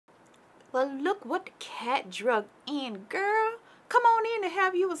Well, look what the cat drug in, girl. Come on in and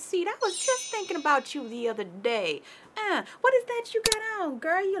have you a seat. I was just thinking about you the other day. What is that you got on,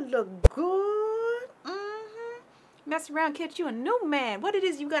 girl? You look good. Mess around, catch you a new man. What it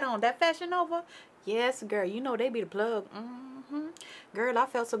is you got on? That Fashion Nova? Yes, girl. You know they be the plug. Girl, I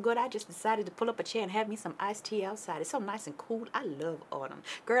felt so good. I just decided to pull up a chair and have me some iced tea outside. It's so nice and cool. I love autumn.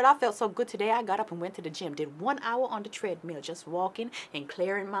 Girl, I felt so good today. I got up and went to the gym. Did 1 hour on the treadmill, just walking and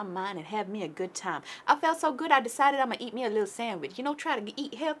clearing my mind and have me a good time. I felt so good. I decided I'm going to eat me a little sandwich. You know, try to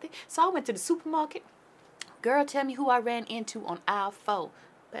eat healthy. So I went to the supermarket. Girl, tell me who I ran into on aisle 4.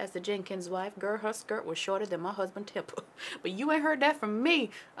 Pastor Jenkins' wife. Girl, her skirt was shorter than my husband's temple. But you ain't heard that from me.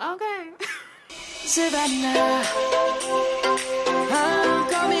 Okay. Savannah, I'm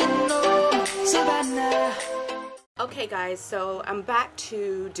coming home, Savannah. Okay guys, so I'm back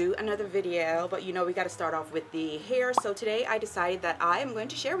to do another video, but you know we got to start off with the hair. So today I decided that I am going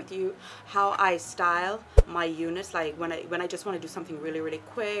to share with you how I style my units, like when I just want to do something really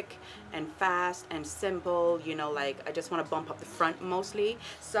quick and fast and simple, you know, like I just want to bump up the front mostly.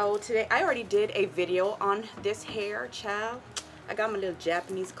 So today I already did a video on this hair, child. I got my little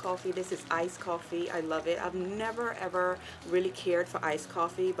Japanese coffee. This is iced coffee. I love it. I've never ever really cared for iced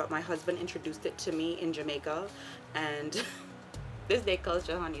coffee, but my husband introduced it to me in Jamaica, and this day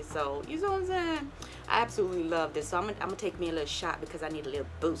culture, honey. So you know what I'm saying? I absolutely love this. So I'm gonna take me a little shot because I need a little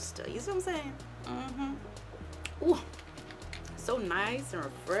booster. You see what I'm saying? Ooh, so nice and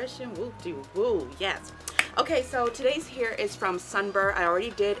refreshing. Woo-de-woo, yes. Okay, so today's hair is from Sunber. I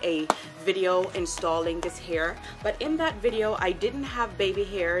already did a video installing this hair, but in that video I didn't have baby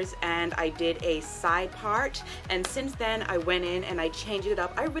hairs and I did a side part, and since then I went in and I changed it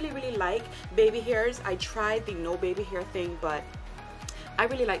up. I really like baby hairs. I tried the no baby hair thing, but I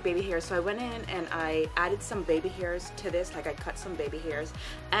really like baby hairs, so I went in and I added some baby hairs to this. Like I cut some baby hairs,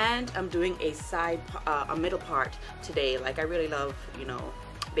 and I'm doing a middle part today. Like I really love, you know,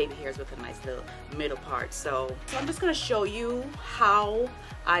 baby hairs with a nice little middle part. So I'm just gonna show you how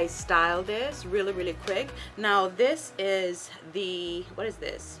I style this really quick. Now this is the, what is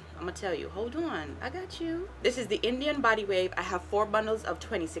this? I'm gonna tell you, hold on, I got you. This is the Indian Body Wave. I have 4 bundles of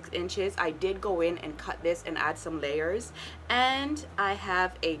 26 inches. I did go in and cut this and add some layers, and I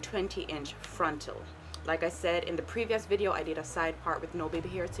have a 20-inch frontal. Like I said in the previous video, I did a side part with no baby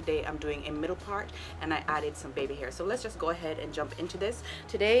hair. Today I'm doing a middle part and I added some baby hair. So let's just go ahead and jump into this.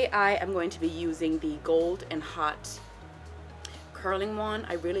 Today I am going to be using the Gold and Hot curling one.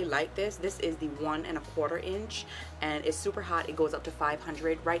 I really like this. This is the 1 1/4 inch and it's super hot. It goes up to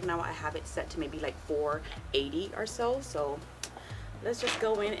 500. Right now I have it set to maybe like 480 or so. So let's just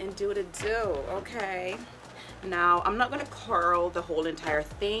go in and do the do. Okay. Now, I'm not going to curl the whole entire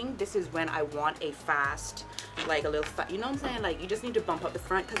thing. This is when I want a fast, like a little, you know what I'm saying? Like, you just need to bump up the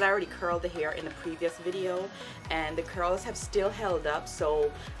front because I already curled the hair in the previous video and the curls have still held up.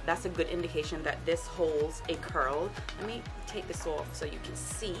 So that's a good indication that this holds a curl. Let me take this off so you can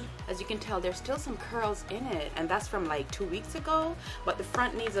see. As you can tell, there's still some curls in it, and that's from like 2 weeks ago, but the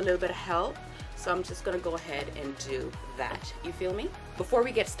front needs a little bit of help. So I'm just going to go ahead and do that. You feel me? Before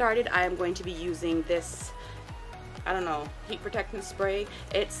we get started, I am going to be using this, I don't know, heat protectant spray.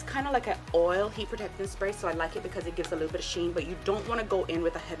 It's kind of like an oil heat protectant spray, so I like it because it gives a little bit of sheen, but you don't want to go in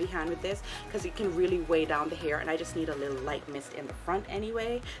with a heavy hand with this because it can really weigh down the hair, and I just need a little light mist in the front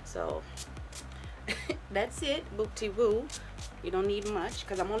anyway. So that's it, boop-de-woo. You don't need much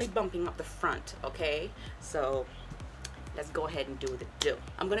because I'm only bumping up the front, okay? So let's go ahead and do the do.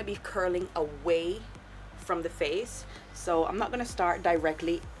 I'm going to be curling away from the face, so I'm not going to start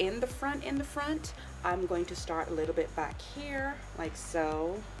directly in the front. I'm going to start a little bit back here like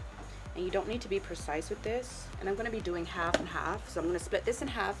so, and you don't need to be precise with this. And I'm going to be doing half and half, so I'm going to split this in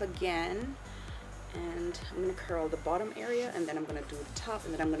half again, and I'm going to curl the bottom area, and then I'm going to do the top,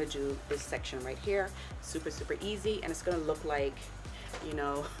 and then I'm going to do this section right here. Super easy, and it's going to look like, you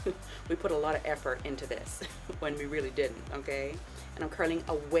know, we put a lot of effort into this when we really didn't. Okay, and I'm curling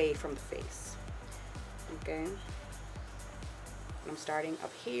away from the face. Okay, I'm starting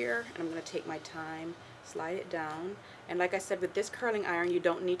up here, and I'm going to take my time, slide it down. And like I said, with this curling iron, you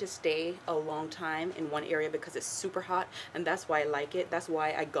don't need to stay a long time in one area because it's super hot, and that's why I like it. That's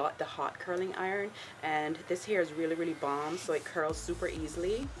why I got the hot curling iron, and this hair is really bomb, so it curls super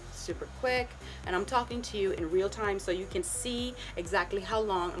easily, super quick, and I'm talking to you in real time so you can see exactly how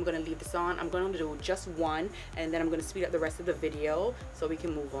long I'm going to leave this on. I'm going to do just one, and then I'm going to speed up the rest of the video so we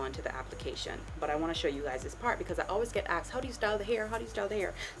can move on to the application. But I want to show you guys this part because I always get asked, how do you style the hair? How do you style the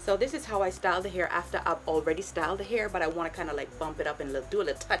hair? So this is how I style the hair after I've already styled the hair, but but I want to kind of like bump it up and do a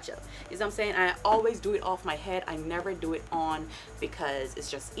little touch up. You know what I'm saying? And I always do it off my head. I never do it on because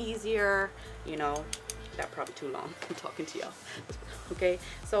it's just easier, you know. That probably too long. I'm talking to y'all. Okay,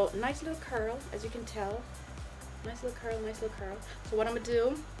 so nice little curl, as you can tell. Nice little curl, nice little curl. So what I'm gonna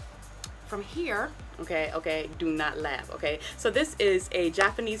do from here, okay, do not laugh, okay? So this is a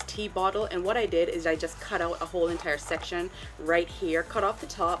Japanese tea bottle, and what I did is I just cut out a whole entire section right here, cut off the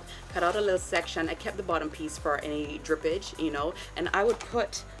top, cut out a little section. I kept the bottom piece for any drippage, you know, and I would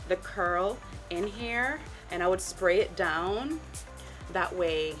put the curl in here and I would spray it down. That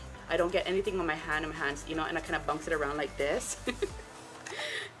way I don't get anything on my hands, you know, and I kind of bounce it around like this.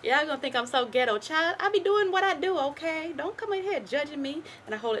 Y'all gonna think I'm so ghetto, child. I be doing what I do, okay? Don't come in here judging me.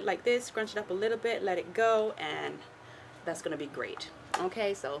 And I hold it like this, scrunch it up a little bit, let it go, and that's gonna be great.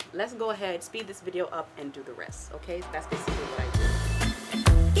 Okay, so let's go ahead, speed this video up, and do the rest. Okay, that's basically what I do.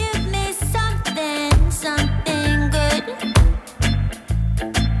 Give me something, something good.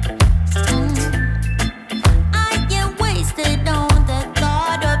 I get wasted on the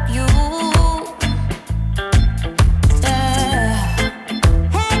thought of you.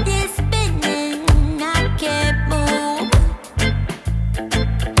 Head is spinning, I can't move.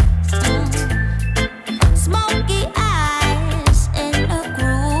 Smoky eyes in a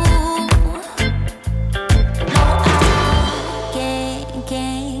groove. No, I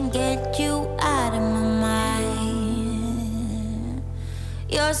can't get you out of my mind.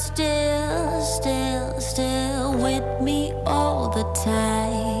 You're still with me all the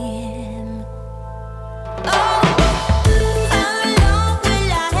time. Oh, how long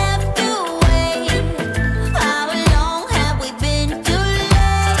will I have to wait? How long have we been too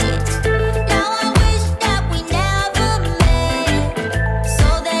late? Now I wish that we never met, so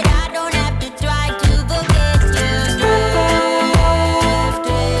that I don't have to try to forget you.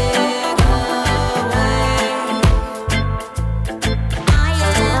 Drifting away, I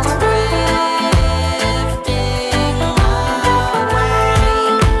am drifting away.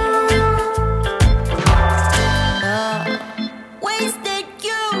 Wasted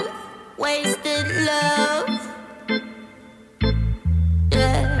youth, wasted love.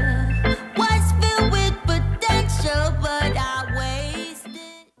 Yeah, was filled with potential, but I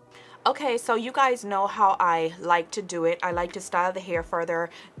wasted. Okay, so you guys know how I like to do it. I like to style the hair further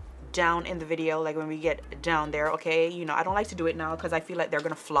down in the video, like when we get down there, okay? You know, I don't like to do it now because I feel like they're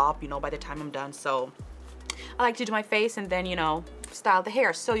gonna flop, you know, by the time I'm done. So I like to do my face and then, you know, style the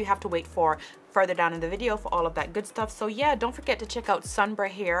hair. So you have to wait for further down in the video for all of that good stuff. So yeah, don't forget to check out Sunber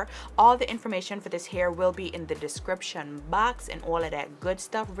hair. All the information for this hair will be in the description box and all of that good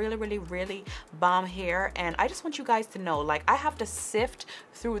stuff. Really bomb hair. And I just want you guys to know, like, I have to sift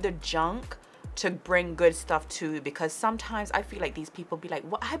through the junk to bring good stuff to you, because sometimes I feel like these people be like,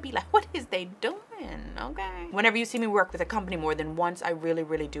 what? I'd be like, what is they doing? Okay, whenever you see me work with a company more than once, I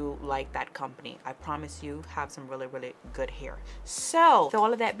really do like that company. I promise you have some really good hair. So with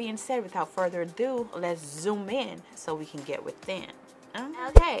all of that being said, without further ado, let's zoom in so we can get within.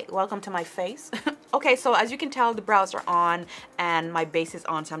 Okay, welcome to my face. Okay, so as you can tell, the brows are on and my base is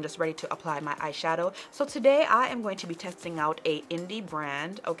on, so I'm just ready to apply my eyeshadow. So today I am going to be testing out a indie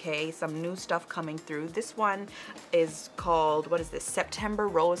brand, okay, some new stuff coming through. This one is called, what is this, September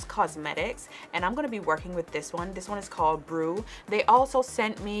Rose Cosmetics, and I'm going to be working with this one. This one is called Brew. They also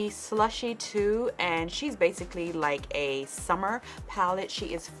sent me Slushy too, and she's basically like a summer palette. She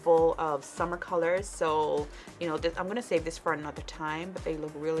is full of summer colors, so you know, I'm going to save this for another time, but they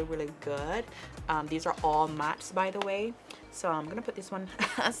look really good. These are all mattes, by the way, so I'm gonna put this one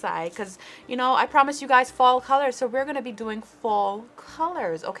aside because, you know, I promised you guys fall colors, so we're gonna be doing fall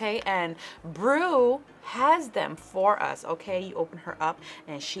colors, okay? And Brew has them for us, okay? You open her up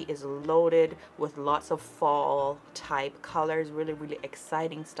and she is loaded with lots of fall type colors. Really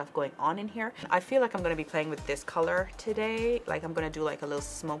exciting stuff going on in here. I feel like I'm gonna be playing with this color today. Like I'm gonna do like a little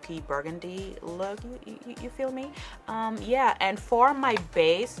smoky burgundy look. You feel me? Yeah, and for my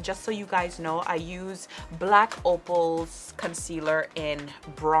base, just so you guys know, I use Black Opal's concealer in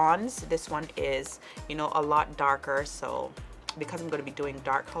bronze. This one is, you know, a lot darker, so because I'm going to be doing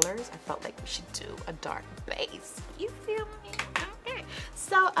dark colors, I felt like we should do a dark base. You feel me? Okay.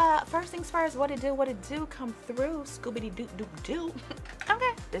 So first things first, what it do, come through, Scooby Doo.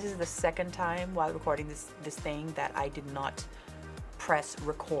 Okay. This is the second time while recording this thing that I did not press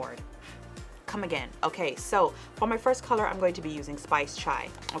record. Come again. Okay, so for my first color, I'm going to be using Spice Chai,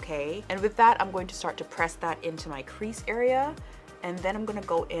 okay? And with that, I'm going to start to press that into my crease area. and then I'm gonna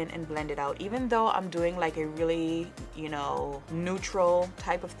go in and blend it out. Even though I'm doing like a really, you know, neutral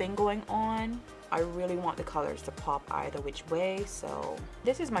type of thing going on, I really want the colors to pop either which way. So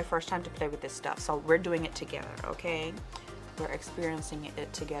this is my first time to play with this stuff, so we're doing it together, okay? We're experiencing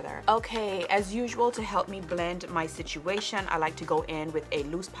it together. Okay, as usual, to help me blend my situation, I like to go in with a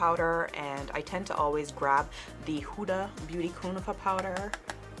loose powder, and I tend to always grab the Huda Beauty Kunafa powder.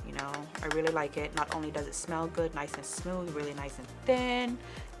 You know, I really like it. Not only does it smell good, nice and smooth, really nice and thin,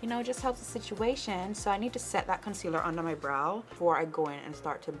 you know, it just helps the situation. So I need to set that concealer under my brow before I go in and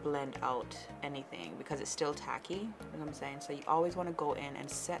start to blend out anything, because it's still tacky, you know what I'm saying? So you always want to go in and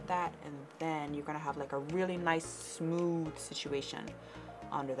set that, and then you're gonna have like a really nice smooth situation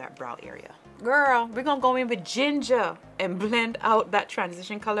under that brow area. Girl, we're gonna go in with ginger and blend out that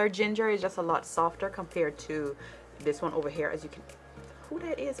transition color. Ginger is just a lot softer compared to this one over here. As you can, who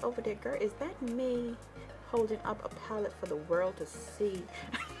that is over there, girl? Is that me holding up a palette for the world to see?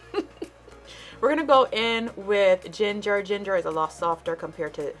 We're gonna go in with ginger. Ginger is a lot softer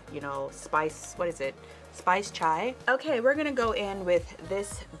compared to, you know, spice, what is it? Spice chai. Okay, we're gonna go in with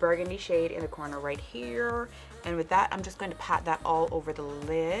this burgundy shade in the corner right here. And with that, I'm just going to pat that all over the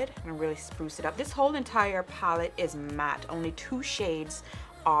lid and really spruce it up. This whole entire palette is matte. Only 2 shades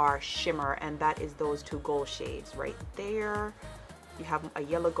are shimmer, and that is those 2 gold shades right there. You have a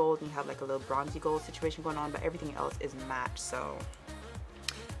yellow gold and you have like a little bronzy gold situation going on, but everything else is matte. So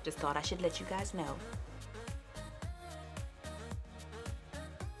just thought I should let you guys know.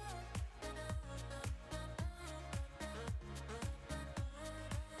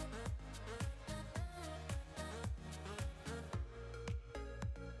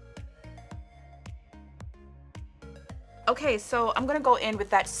 Okay, so I'm gonna go in with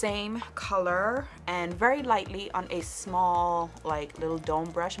that same color and very lightly on a small like little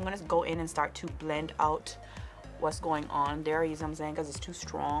dome brush. I'm gonna go in and start to blend out what's going on there, you know what I'm saying, because it's too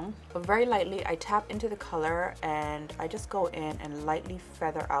strong. But very lightly I tap into the color and I just go in and lightly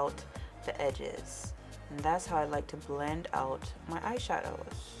feather out the edges. And that's how I like to blend out my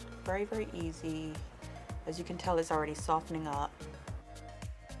eyeshadows. Very, very easy. As you can tell, it's already softening up.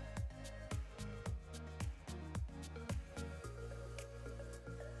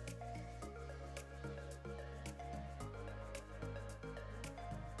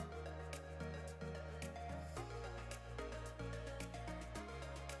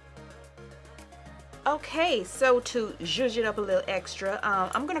 Okay, so to zhuzh it up a little extra,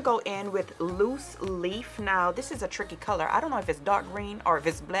 I'm gonna go in with Loose Leaf. Now this is a tricky color. I don't know if it's dark green or if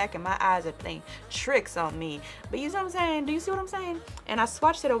it's black, and my eyes are playing tricks on me, but you see what I'm saying? Do you see what I'm saying? And I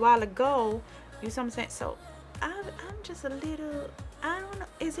swatched it a while ago, you see what I'm saying? So I'm just a little, I don't know,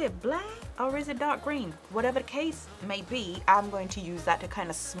 is it black or is it dark green? Whatever the case may be, I'm going to use that to kind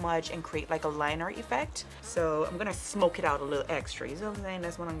of smudge and create like a liner effect. So I'm gonna smoke it out a little extra, you see what I'm saying?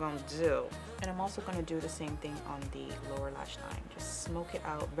 That's what I'm gonna do. And I'm also going to do the same thing on the lower lash line. Just smoke it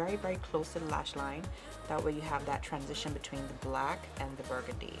out very, very close to the lash line. That way you have that transition between the black and the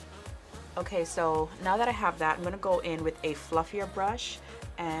burgundy. Okay, so now that I have that, I'm going to go in with a fluffier brush.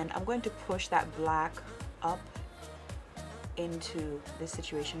 And I'm going to push that black up into this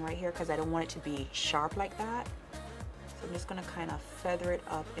situation right here, because I don't want it to be sharp like that. So I'm just going to kind of feather it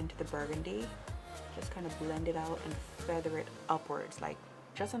up into the burgundy. Just kind of blend it out and feather it upwards, like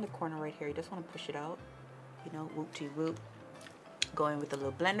just on the corner right here. You just want to push it out, you know, whoop-de-whoop. Go in with a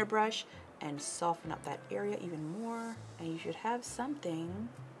little blender brush and soften up that area even more, and you should have something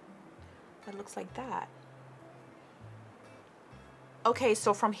that looks like that. Okay,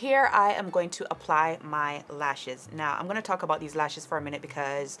 so from here I am going to apply my lashes. Now I'm going to talk about these lashes for a minute,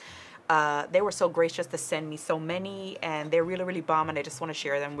 because they were so gracious to send me so many, and they're really, really bomb, and I just want to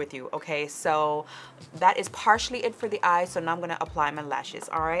share them with you. Okay, so that is partially it for the eyes. So now I'm going to apply my lashes.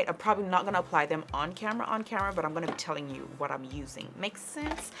 All right, I'm probably not going to apply them on camera, but I'm going to be telling you what I'm using. Makes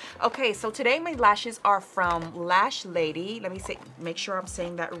sense? Okay, so today my lashes are from Lash Lady. Let me make sure I'm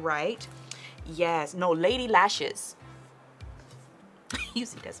saying that right. Yes, no, Lady Lashes. You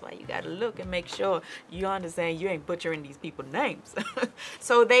see, that's why you gotta look and make sure you understand you ain't butchering these people's names.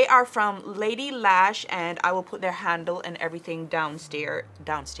 So they are from Lady Lash, and I will put their handle and everything downstairs.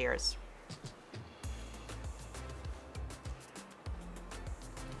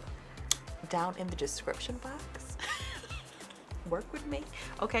 Down in the description box. Work with me.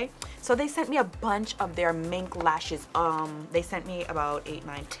 Okay, so they sent me a bunch of their mink lashes. They sent me about 8,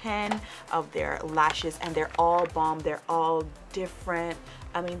 9, 10 of their lashes, and they're all bomb. They're all different.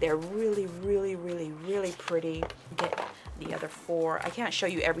 I mean, they're really, really, really, really pretty. Get the other 4. I can't show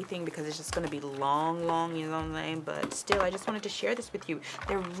you everything because it's just going to be long, you know what I'm saying? But still, I just wanted to share this with you.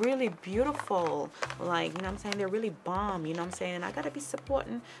 They're really beautiful. Like, you know what I'm saying? They're really bomb, you know what I'm saying? And I got to be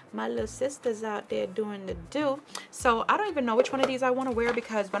supporting my little sisters out there doing the do. So I don't even know which one of these I want to wear,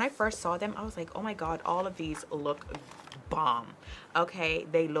 because when I first saw them, I was like, oh my God, all of these look bomb. Okay,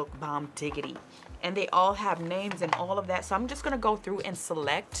 they look bomb diggity. And they all have names and all of that. So I'm just going to go through and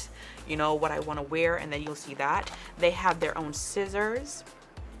select, you know, what I want to wear, and then you'll see that. They have their own scissors.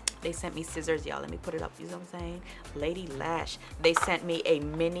 They sent me scissors, y'all. Let me put it up. You know what I'm saying? Lady Lash. They sent me a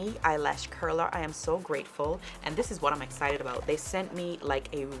mini eyelash curler. I am so grateful. And this is what I'm excited about. They sent me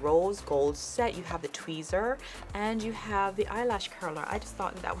like a rose gold set. You have the tweezer and you have the eyelash curler. I just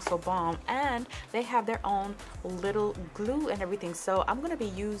thought that was so bomb. And they have their own little glue and everything. So I'm going to be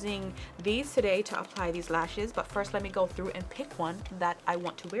using these today to apply these lashes. But first, let me go through and pick one that I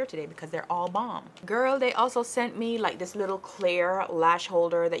want to wear today because they're all bomb. Girl, they also sent me like this little clear lash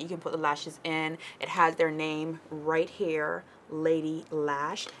holder that you can put the lashes in. It has their name right here, Lady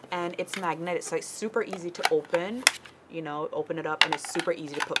Lash, and it's magnetic, so it's super easy to open. You know, open it up and it's super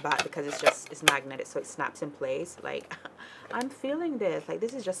easy to put back because it's magnetic, so it snaps in place. Like, I'm feeling this. Like,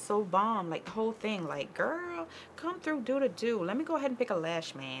 this is just so bomb. Like, the whole thing. Like, girl, come through, do the do. Let me go ahead and pick a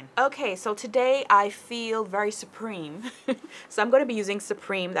lash, man. Okay, so today I feel very supreme. So I'm going to be using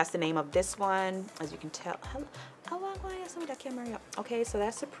Supreme. That's the name of this one, as you can tell. Hello. Okay, so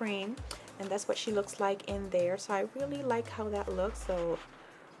that's Supreme, and that's what she looks like in there. So I really like how that looks. So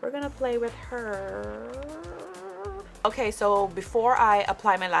we're gonna play with her. Okay, so before I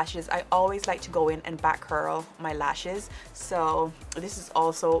apply my lashes, I always like to go in and back curl my lashes. So this is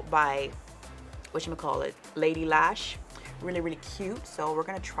also by, whatchamacallit, Lady Lash. Really cute. So we're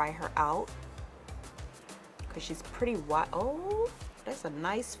gonna try her out because she's pretty wide. Oh, that's a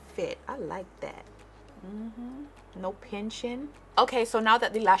nice fit. I like that. No pinching. Okay, so now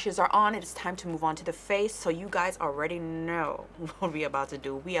that the lashes are on, it's time to move on to the face. So you guys already know what we're about to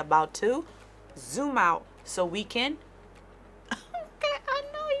do. We about to zoom out so we can okay, I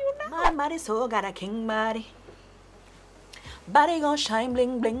know you know. My body so got a king body. Body gon' shine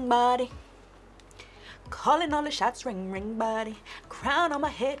bling bling body. Calling all the shots ring body. Crown on my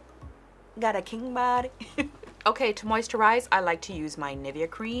head. Got a king body. Okay, to moisturize, I like to use my Nivea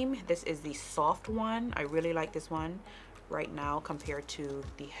cream. This is the soft one. I really like this one right now compared to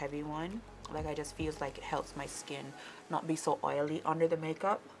the heavy one. Like, I just feels like it helps my skin not be so oily under the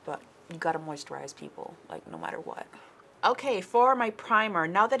makeup. But you gotta moisturize, people, like, no matter what. Okay, for my primer,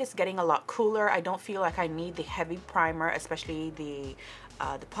 now that it's getting a lot cooler, I don't feel like I need the heavy primer, especially the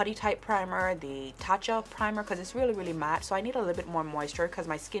putty type primer, the Tatcha primer, because it's really matte. So I need a little bit more moisture because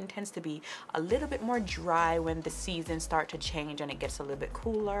my skin tends to be a little bit more dry when the seasons start to change and it gets a little bit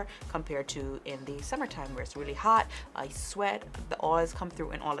cooler compared to in the summertime where it's really hot. I sweat, the oils come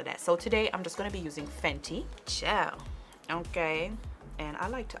through and all of that. So today I'm just going to be using Fenty. Ciao. Okay. And I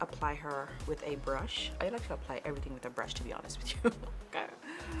like to apply her with a brush. I like to apply everything with a brush, to be honest with you. Okay.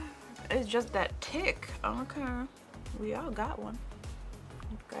 It's just that tick. Okay. We all got one.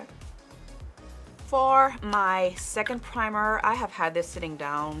 Okay. For my second primer, I have had this sitting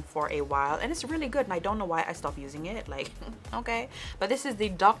down for a while and it's really good, and I don't know why I stopped using it. Like, okay. But this is the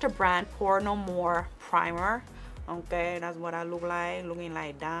Dr. Brandt Pore No More primer. Okay, that's what I look like, looking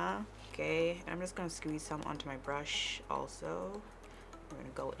like that. Okay, I'm just gonna squeeze some onto my brush also. We're gonna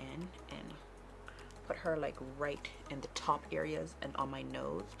go in and put her like right in the top areas and on my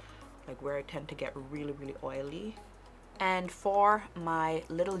nose, like where I tend to get really oily. And for my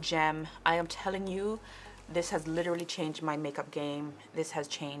little gem, I am telling you, this has literally changed my makeup game. This has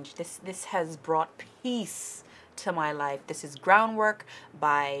changed, this has brought peace to my life. This is Groundwork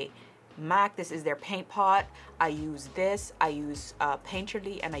by MAC. This is their paint pot. I use this, I use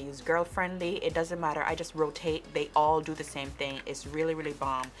Painterly, and I use Girl Friendly. It doesn't matter, I just rotate. They all do the same thing. It's really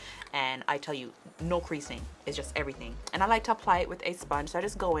bomb, and I tell you, no creasing. It's just everything. And I like to apply it with a sponge, so I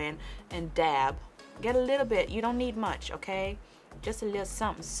just go in and dab, get a little bit. You don't need much, okay? Just a little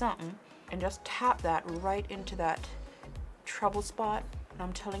something, and just tap that right into that trouble spot. And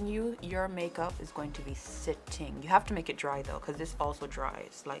I'm telling you, your makeup is going to be sitting. You have to make it dry though, because this also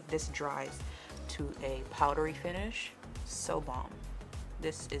dries. Like, this dries to a powdery finish. So bomb.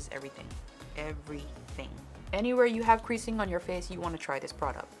 This is everything. Everything. Anywhere you have creasing on your face, you want to try this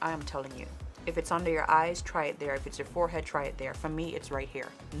product. I am telling you. If it's under your eyes, try it there. If it's your forehead, try it there. For me, it's right here.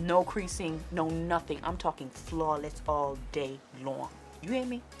 No creasing, no nothing. I'm talking flawless all day long. You hear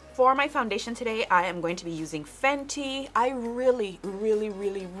me? For my foundation today, I am going to be using Fenty. I really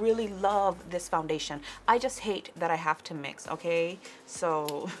love this foundation. I just hate that I have to mix, okay?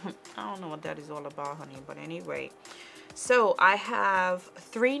 So, I don't know what that is all about, honey. But anyway, So I have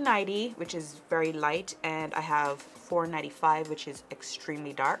 390, which is very light, and I have 495, which is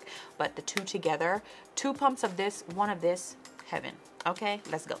extremely dark. But the two together, 2 pumps of this, 1 of this, heaven. Okay,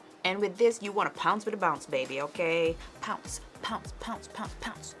 let's go. And with this, you want to pounce with a bounce, baby, okay? Pounce, pounce, pounce, pounce,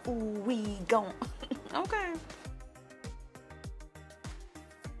 pounce. Ooh, we gone. Okay.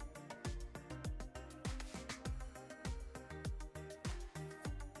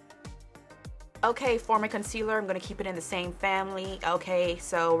 Okay, for my concealer, I'm going to keep it in the same family. Okay,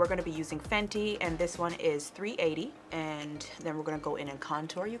 so we're going to be using Fenty, and this one is 380. And then we're going to go in and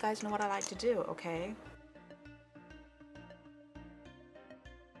contour. You guys know what I like to do, okay?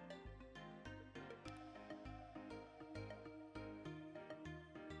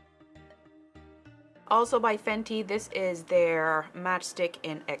 Also by Fenty, this is their matchstick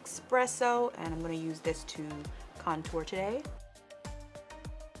in Espresso, and I'm going to use this to contour today.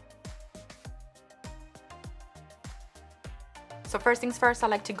 So first things first, I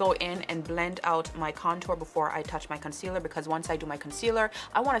like to go in and blend out my contour before I touch my concealer, because once I do my concealer,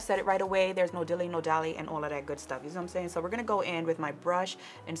 I want to set it right away. There's no dilly, no dally, and all of that good stuff. You know what I'm saying? So we're going to go in with my brush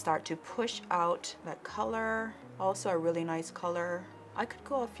and start to push out that color. Also a really nice color. I could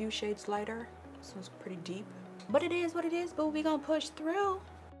go a few shades lighter. This one's pretty deep. But it is what it is, but we're going to push through.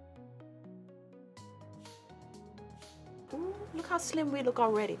 Ooh, look how slim we look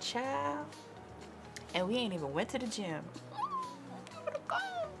already, child. And we ain't even went to the gym.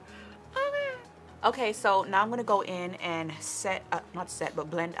 Okay, so now I'm gonna go in and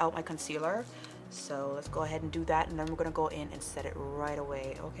blend out my concealer. So let's go ahead and do that, and then we're gonna go in and set it right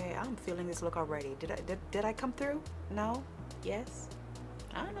away. Okay, I'm feeling this look already. Did I come through? No? Yes?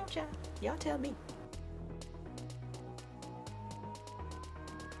 I don't know, child. Y'all tell me.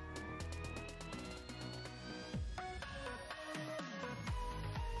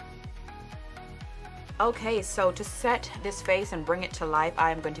 Okay, so to set this face and bring it to life, I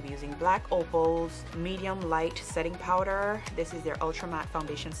am going to be using Black Opal's medium light setting powder. This is their ultra matte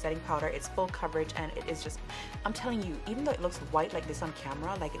foundation setting powder. It's full coverage, and it is just, I'm telling you, even though it looks white like this on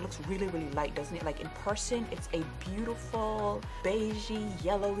camera, like it looks really, really light, doesn't it? Like in person, it's a beautiful beigey,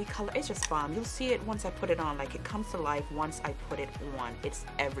 yellowy color. It's just fun. You'll see it once I put it on. Like it comes to life once I put it on. It's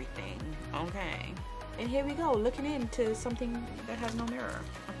everything. Okay. And here we go, looking into something that has no mirror.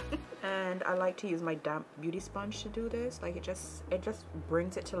 And I like to use my damp beauty sponge to do this. Like it just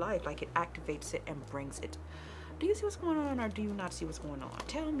brings it to life. Like it activates it and brings it. Do you see what's going on, or do you not see what's going on?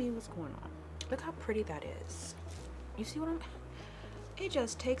 Tell me what's going on. Look how pretty that is. You see what I'm... It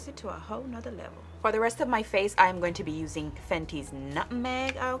just takes it to a whole nother level. For the rest of my face, I'm going to be using Fenty's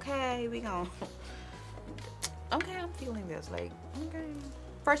Nutmeg. Okay, we go. Okay, I'm feeling this. Like, okay.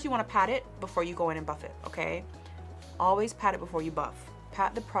 First, you want to pat it before you go in and buff it, okay? Always pat it before you buff.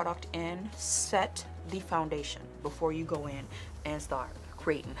 Pat the product in, set the foundation before you go in and start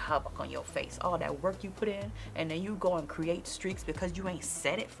creating havoc on your face. All that work you put in, and then you go and create streaks because you ain't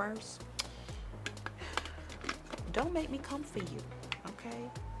set it first. Don't make me come for you, okay?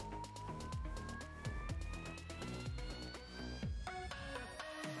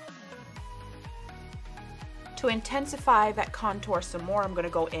 To intensify that contour some more, I'm going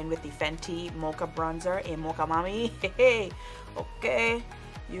to go in with the Fenty Mocha Bronzer in Mocha Mami. Hey, okay,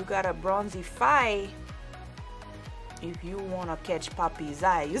 you got to bronzify if you want to catch Papi's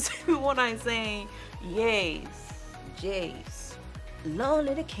eyes. What I'm saying? Yes, Jace.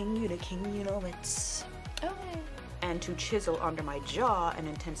 Lonely the king, you know it. Okay. And to chisel under my jaw and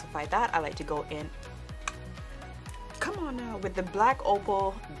intensify that, I like to go in, come on now, with the Black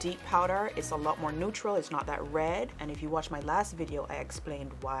Opal Deep Powder. It's a lot more neutral, it's not that red. And if you watch my last video, I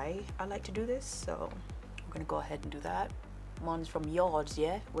explained why I like to do this. So I'm gonna go ahead and do that. One's from yours,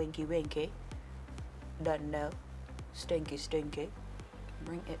 yeah? Winky winky. Doesn't know. Stinky stinky.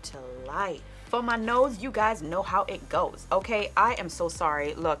 Bring it to life. For my nose, you guys know how it goes. Okay, I am so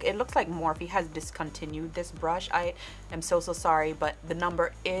sorry. Look, it looks like Morphe has discontinued this brush. I am so sorry, but the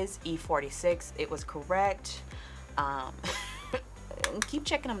number is E46. It was correct. Keep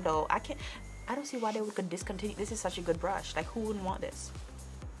checking them though. I don't see why they would discontinue. This is such a good brush. Like, who wouldn't want this?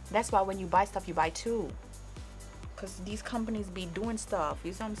 That's why when you buy stuff, you buy two, because these companies be doing stuff.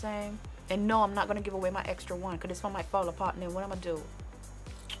 You see what I'm saying? And no, I'm not gonna give away my extra one, because this one might fall apart, and then what I'm gonna do?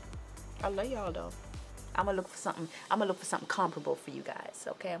 I love y'all though. I'm gonna look for something comparable for you guys.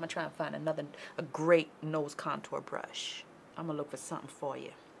 Okay, I'm gonna try and find a great nose contour brush. I'm gonna look for something for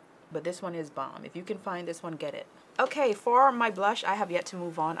you. But this one is bomb. If you can find this one, get it. Okay, for my blush, I have yet to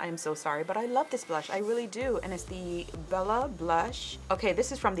move on. I am so sorry, but I love this blush. I really do. And it's the Bella blush. Okay,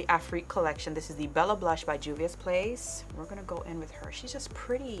 this is from the Afrique collection. This is the Bella blush by Juvia's Place. We're gonna go in with her. She's just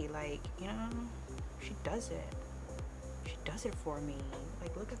pretty, like, you know, she does it. She does it for me.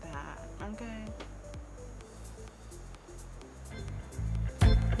 Like, look at that. Okay.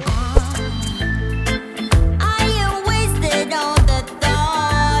 I am wasted on the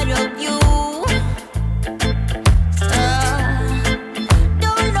thought of you.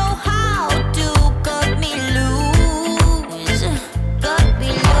 Don't know how to cut me loose. Cut me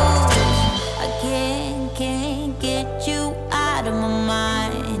loose. I can't get you out of my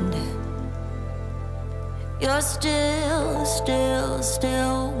mind. You're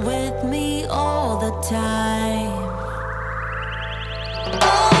still with me all the time.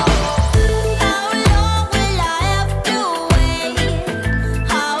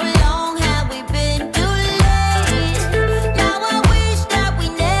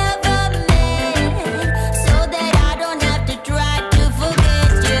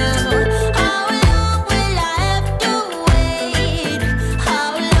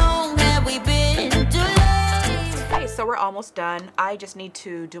 Almost done. I just need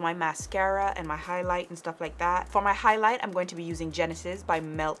to do my mascara and my highlight and stuff like that. For my highlight, I'm going to be using Genesis by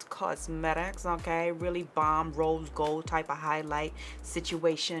Melt Cosmetics. Okay, really bomb rose gold type of highlight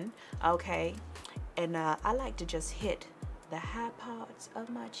situation. Okay, and I like to just hit the high parts of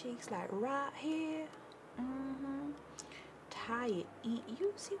my cheeks, like right here. Tie it in.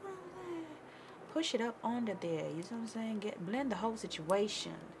 You see what I'm saying? Push it up under there. You see what I'm saying? Blend the whole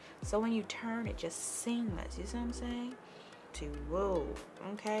situation. So when you turn, it just seamless. You see what I'm saying? Whoa.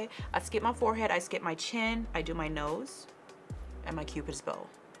 Okay. I skip my forehead. I skip my chin. I do my nose and my Cupid's bow.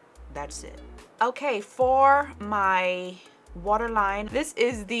 That's it. Okay, for my waterline, this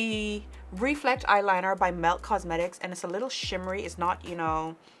is the Reflect Eyeliner by Melt Cosmetics, and it's a little shimmery. It's not, you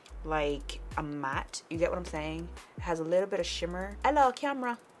know, like a matte. You get what I'm saying? It has a little bit of shimmer. Hello,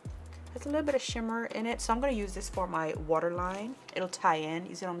 camera. It's a little bit of shimmer in it, so I'm going to use this for my waterline. It'll tie in,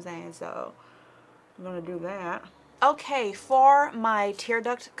 you see what I'm saying? So I'm going to do that. Okay, for my tear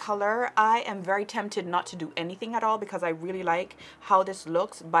duct color, I am very tempted not to do anything at all because I really like how this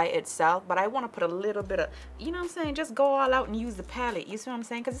looks by itself, but I want to put a little bit of, you know what I'm saying, just go all out and use the palette, you see what I'm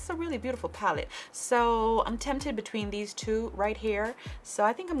saying, because it's a really beautiful palette. So I'm tempted between these two right here, so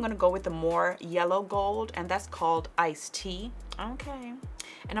I think I'm going to go with the more yellow gold, and that's called Iced Tea. Okay,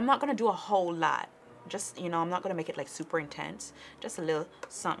 and I'm not going to do a whole lot, just, you know, I'm not going to make it like super intense, just a little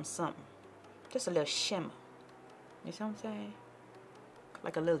something something, just a little shimmer. You see what I'm saying?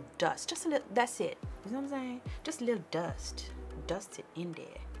 Like a little dust. Just a little, that's it. You know what I'm saying? Just a little dust. Dust it in there.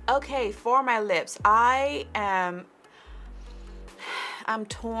 Okay, for my lips, I'm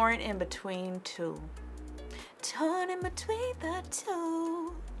torn in between two. Torn in between the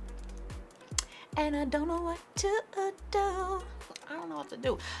two. And I don't know what to do. I don't know what to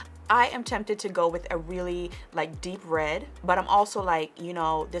do. I am tempted to go with a really like deep red, but I'm also like, you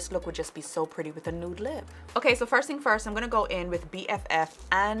know, this look would just be so pretty with a nude lip. Okay, so first thing first, I'm gonna go in with BFF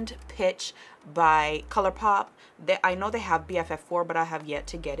and Pitch by Colourpop. I know they have BFF4, but I have yet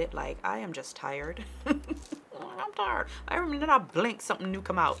to get it. Like, I am just tired. I'm tired. I remember I blink, something new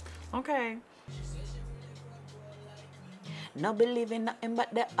come out. Okay. No believe in nothing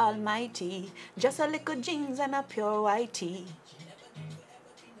but the Almighty. Just a little jeans and a pure white tee.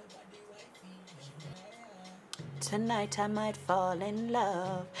 Tonight I might fall in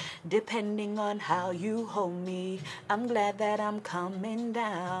love, depending on how you hold me. I'm glad that I'm coming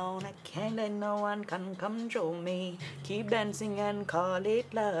down. I can't let no one can control me. Keep dancing and call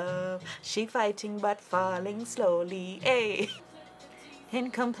it love. She fighting but falling slowly. Hey. In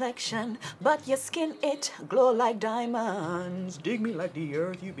complexion, but your skin, it glow like diamonds. Dig me like the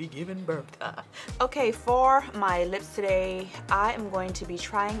earth you be giving birth. Okay, for my lips today, I am going to be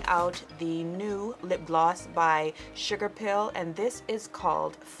trying out the new lip gloss by Sugar Pill, and this is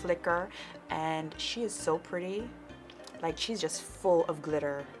called Flicker, and she is so pretty. Like, she's just full of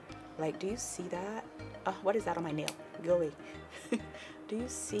glitter. Like, do you see that? What is that on my nail? Go away. Do you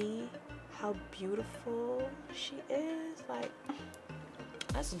see how beautiful she is? Like,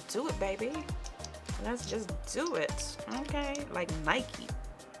 let's do it, baby. Let's just do it. Okay, like Nike.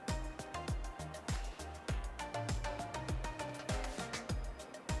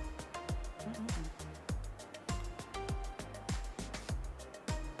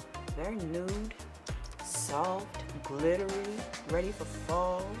 Very nude, soft, glittery, ready for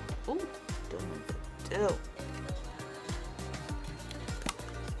fall. Ooh, doing the do.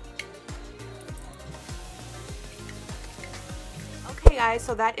 guys,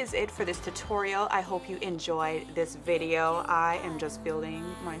 so that is it for this tutorial. I hope you enjoyed this video. I am just feeling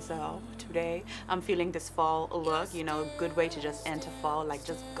myself today. I'm feeling this fall look, you know, good way to just enter fall, like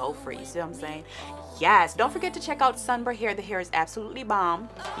just go for it, you see what I'm saying? Yes, don't forget to check out Sunber hair. The hair is absolutely bomb.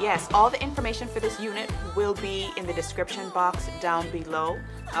 Yes, all the information for this unit will be in the description box down below,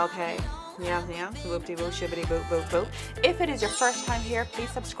 okay? Yeah, whoop-de-woo, shibbity-boo-boo-boo. If it is your first time here,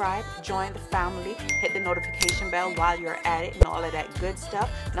 please subscribe, join the family, hit the notification bell while you're at it, and all of that good stuff.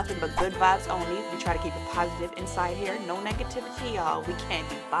 Nothing but good vibes only. We try to keep it positive inside here. No negativity, y'all. We can't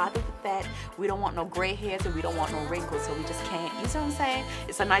be bothered with that. We don't want no gray hairs and we don't want no wrinkles, so we just can't. You see what I'm saying?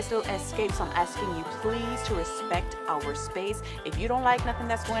 It's a nice little escape, so I'm asking you please to respect our space. If you don't like nothing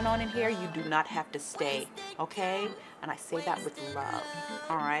that's going on in here, you do not have to stay, okay? And I say that with love,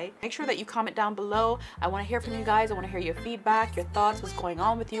 all right? Make sure that you comment down below. I want to hear from you guys. I want to hear your feedback, your thoughts, what's going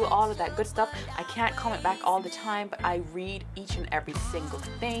on with you, all of that good stuff. I can't comment back all the time, but I read each and every single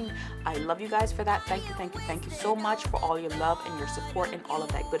thing. I love you guys for that. Thank you, thank you, thank you so much for all your love and your support and all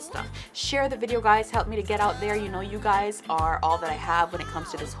of that good stuff. Share the video, guys. Help me to get out there. You know, you guys are all that I have when it comes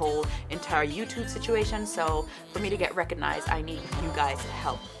to this whole entire YouTube situation. So for me to get recognized, I need you guys'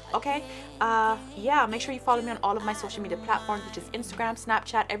 help. Okay, yeah, make sure you follow me on all of my social media platforms, which is Instagram,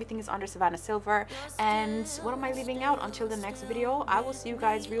 Snapchat. Everything is under Savannah Sylver. And what am I leaving out? Until the next video, I will see you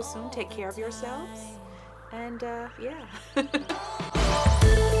guys real soon. Take care of yourselves, and yeah.